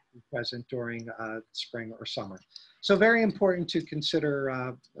present during spring or summer. So very important to consider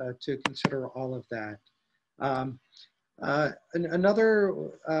all of that.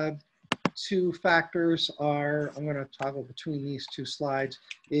 Another two factors are, I'm going to toggle between these two slides,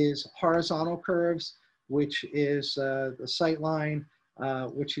 is horizontal curves, which is the sight line,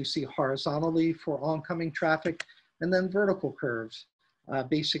 which you see horizontally for oncoming traffic, and then vertical curves.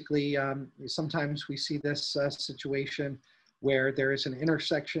 Basically, sometimes we see this situation where there is an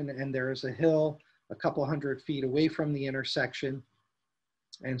intersection and there is a hill a couple hundred feet away from the intersection,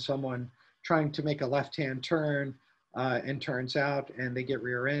 and someone trying to make a left-hand turn and turns out and they get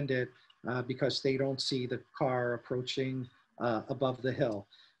rear-ended because they don't see the car approaching above the hill.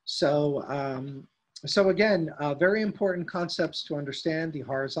 So, so again, very important concepts to understand: the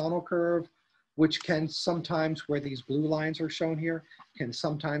horizontal curve, which can sometimes, where these blue lines are shown here, can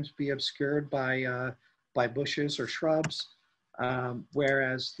sometimes be obscured by bushes or shrubs,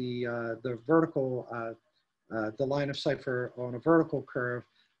 whereas the vertical, the line of sight on a vertical curve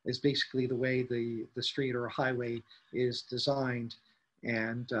is basically the way the street or highway is designed.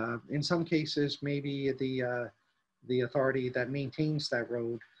 And in some cases, maybe the authority that maintains that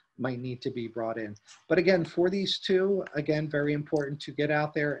road might need to be brought in. But again, for these two, again, very important to get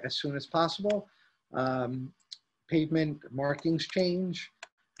out there as soon as possible. Pavement markings change,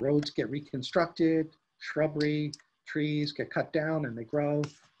 roads get reconstructed, shrubbery, trees get cut down and they grow.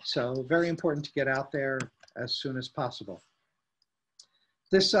 So very important to get out there as soon as possible.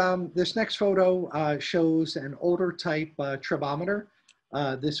 This next photo shows an older type tribometer.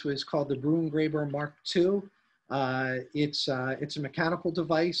 This was called the Brunngraber Mark II. It's a mechanical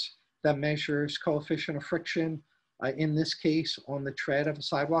device that measures coefficient of friction, in this case on the tread of a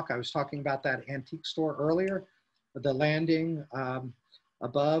sidewalk. I was talking about that antique store earlier, the landing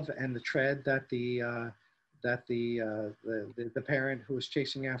above and the tread that the parent who was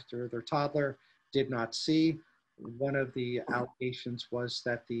chasing after their toddler did not see. One of the allegations was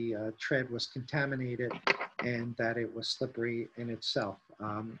that the tread was contaminated and that it was slippery in itself.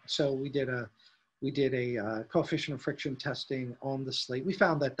 So we did a coefficient of friction testing on the slate. We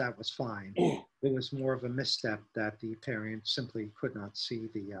found that that was fine. It was more of a misstep that the parent simply could not see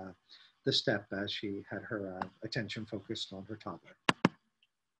the step as she had her attention focused on her toddler.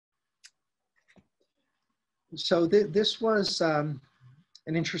 So this was an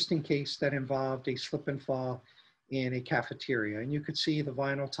interesting case that involved a slip and fall in a cafeteria. And you could see the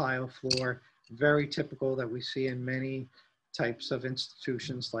vinyl tile floor, very typical that we see in many types of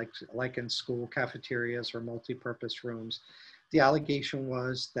institutions like in school cafeterias or multi-purpose rooms. The allegation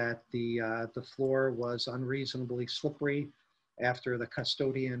was that the floor was unreasonably slippery after the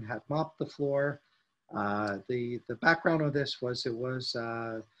custodian had mopped the floor. The background of this was it was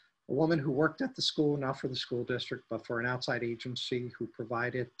a woman who worked at the school, not for the school district, but for an outside agency who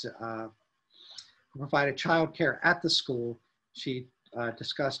provided childcare at the school. She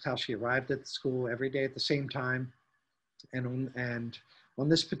discussed how she arrived at the school every day at the same time. And on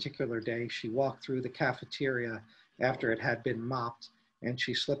this particular day, she walked through the cafeteria after it had been mopped, and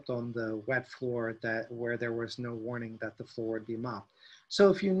she slipped on the wet floor where there was no warning that the floor would be mopped. So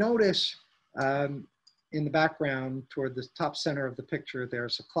if you notice in the background toward the top center of the picture,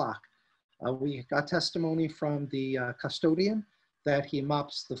 there's a clock. We got testimony from the custodian that he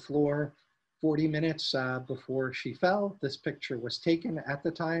mops the floor 40 minutes before she fell. This picture was taken at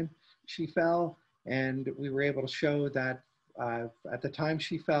the time she fell, and we were able to show that at the time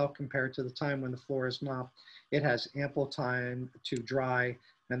she fell compared to the time when the floor is mopped, it has ample time to dry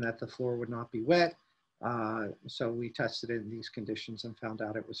and that the floor would not be wet. So we tested it in these conditions and found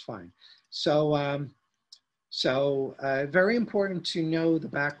out it was fine. So, very important to know the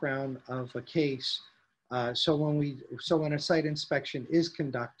background of a case. So when a site inspection is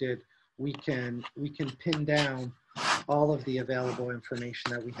conducted, we can pin down all of the available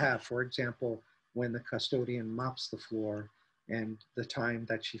information that we have. For example, when the custodian mops the floor and the time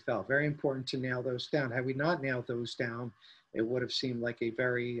that she fell. Very important to nail those down. Had we not nailed those down, it would have seemed like a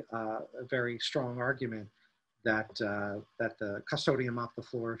very strong argument that the custodian mopped the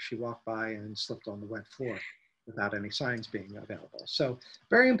floor, she walked by and slipped on the wet floor without any signs being available. So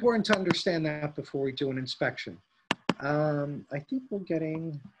very important to understand that before we do an inspection. I think we're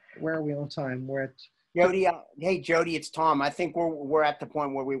getting, where are we on time? We're at Jody, hey Jody, it's Tom. I think we're at the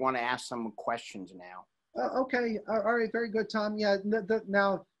point where we want to ask some questions now. Okay, all right, very good, Tom. Yeah,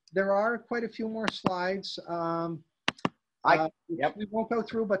 now there are quite a few more slides. Yep. We won't go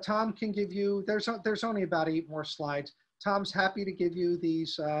through, but Tom can give you. There's only about 8 more slides. Tom's happy to give you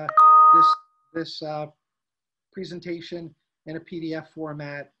these this presentation in a PDF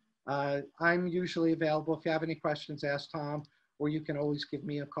format. I'm usually available. If you have any questions, ask Tom, or you can always give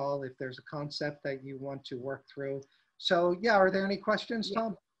me a call if there's a concept that you want to work through. So yeah, are there any questions,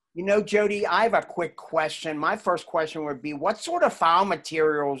 Tom? You know, Jody, I have a quick question. My first question would be, what sort of file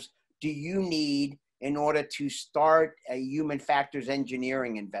materials do you need in order to start a human factors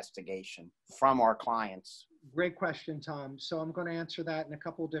engineering investigation from our clients? Great question, Tom. So I'm going to answer that in a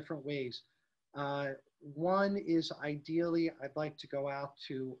couple of different ways. One is ideally, I'd like to go out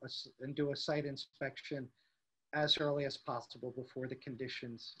and do a site inspection as early as possible before the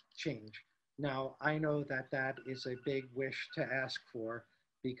conditions change. Now, I know that that is a big wish to ask for,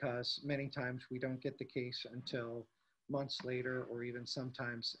 because many times we don't get the case until months later or even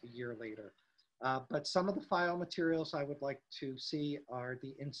sometimes a year later. But some of the file materials I would like to see are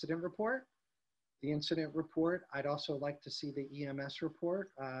the incident report. The incident report, I'd also like to see the EMS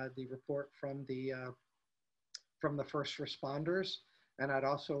report, the report from the first responders, and I'd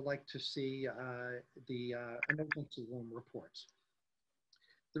also like to see the emergency room reports.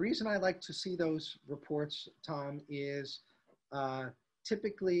 The reason I like to see those reports, Tom, is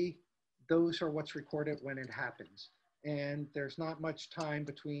typically those are what's recorded when it happens. and there's not much time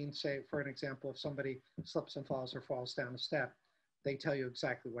between, say, for an example, if somebody slips and falls or falls down a step, they tell you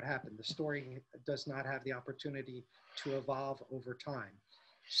exactly what happened. The story does not have the opportunity to evolve over time.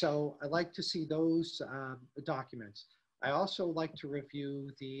 So I like to see those documents. I also like to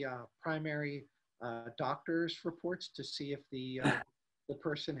review the primary doctor's reports to see if the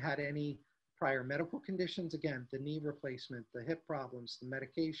person had any prior medical conditions. Again, the knee replacement, the hip problems, the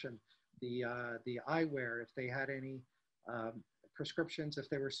medication, the eyewear, if they had any prescriptions, if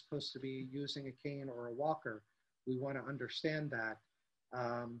they were supposed to be using a cane or a walker. We want to understand that.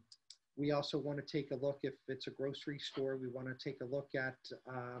 We also want to take a look, if it's a grocery store, we want to take a look at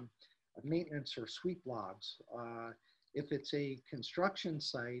maintenance or sweep logs. If it's a construction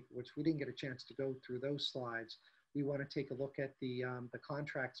site, which we didn't get a chance to go through those slides, we want to take a look at the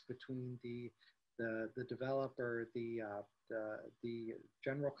contracts between the developer, the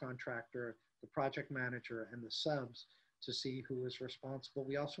general contractor, the project manager, and the subs to see who was responsible.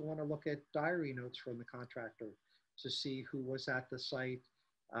 We also want to look at diary notes from the contractor to see who was at the site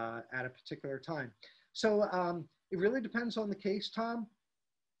at a particular time. So it really depends on the case, Tom.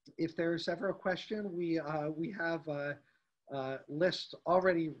 If there's ever a question, we have a list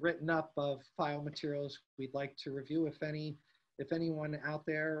already written up of file materials we'd like to review. If anyone out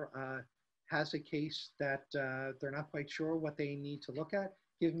there has a case that they're not quite sure what they need to look at,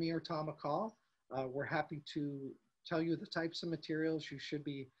 give me or Tom a call. We're happy to tell you the types of materials you should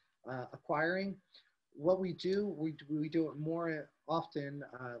be acquiring. What we do, we do it more often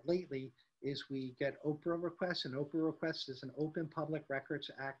lately, is we get OPRA requests. An OPRA request is an Open Public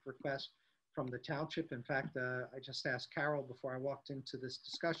Records Act request from the township. In fact, I just asked Carol before I walked into this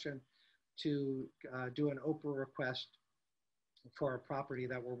discussion to do an OPRA request for a property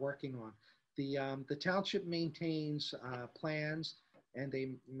that we're working on. The township maintains plans, and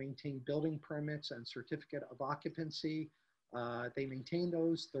they maintain building permits and certificate of occupancy. They maintain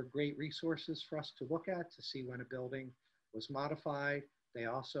those. They're great resources for us to look at to see when a building was modified. They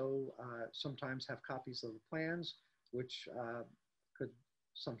also sometimes have copies of the plans, which could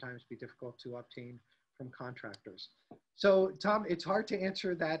sometimes be difficult to obtain from contractors. So Tom, it's hard to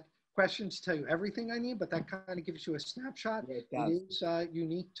answer that question to tell you everything I need, but that kind of gives you a snapshot. It is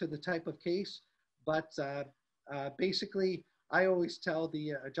unique to the type of case, but basically I always tell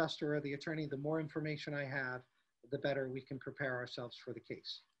the adjuster or the attorney, the more information I have, the better we can prepare ourselves for the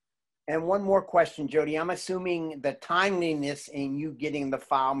case. And one more question, Jody. I'm assuming the timeliness in you getting the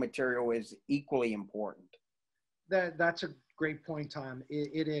file material is equally important. That's a great point, Tom.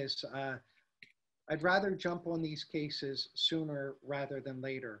 It is. I'd rather jump on these cases sooner rather than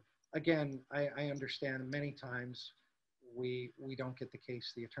later. Again, I understand many times we don't get the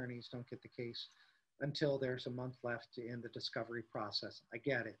case, the attorneys don't get the case until there's a month left in the discovery process. I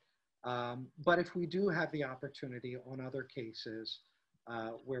get it. But if we do have the opportunity on other cases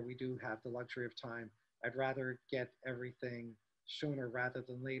where we do have the luxury of time, I'd rather get everything sooner rather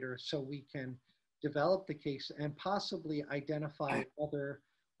than later so we can develop the case and possibly identify other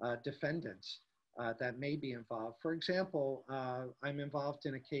defendants that may be involved. For example, I'm involved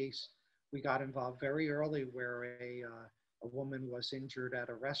in a case, we got involved very early where a woman was injured at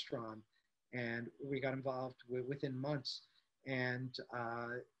a restaurant, and we got involved within months, and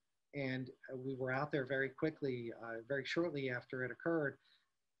we were out there very quickly, very shortly after it occurred,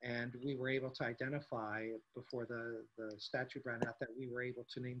 and we were able to identify before the statute ran out that we were able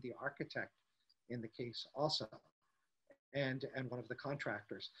to name the architect in the case also, and one of the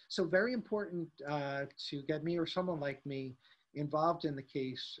contractors. So very important to get me or someone like me involved in the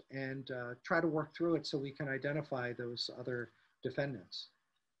case and try to work through it so we can identify those other defendants.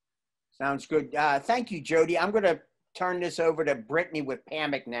 Sounds good. Thank you, Jody. I'm going to turn this over to Brittany with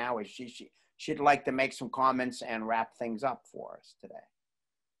PAMIC now, as she'd like to make some comments and wrap things up for us today.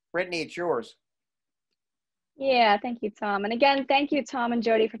 Brittany, it's yours. Yeah, thank you, Tom. And again, thank you, Tom and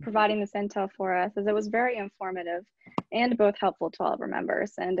Jody, for providing this intel for us, as it was very informative and both helpful to all of our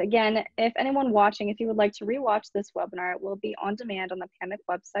members. And again, if anyone watching, if you would like to rewatch this webinar, it will be on demand on the PAMIC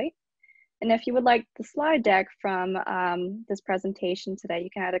website. And if you would like the slide deck from this presentation today, you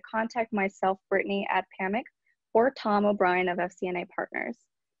can either contact myself, Brittany, at PAMIC, or Tom O'Brien of FCNA Partners.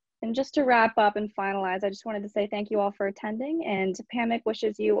 And just to wrap up and finalize, I just wanted to say thank you all for attending, and PAMIC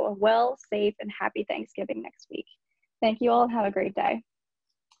wishes you a well, safe, and happy Thanksgiving next week. Thank you all, and have a great day.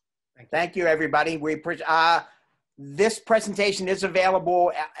 Thank you, everybody. We this presentation is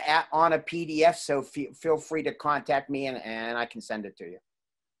available on a PDF, so feel free to contact me and I can send it to you.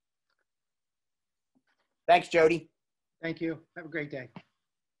 Thanks, Jody. Thank you. Have a great day.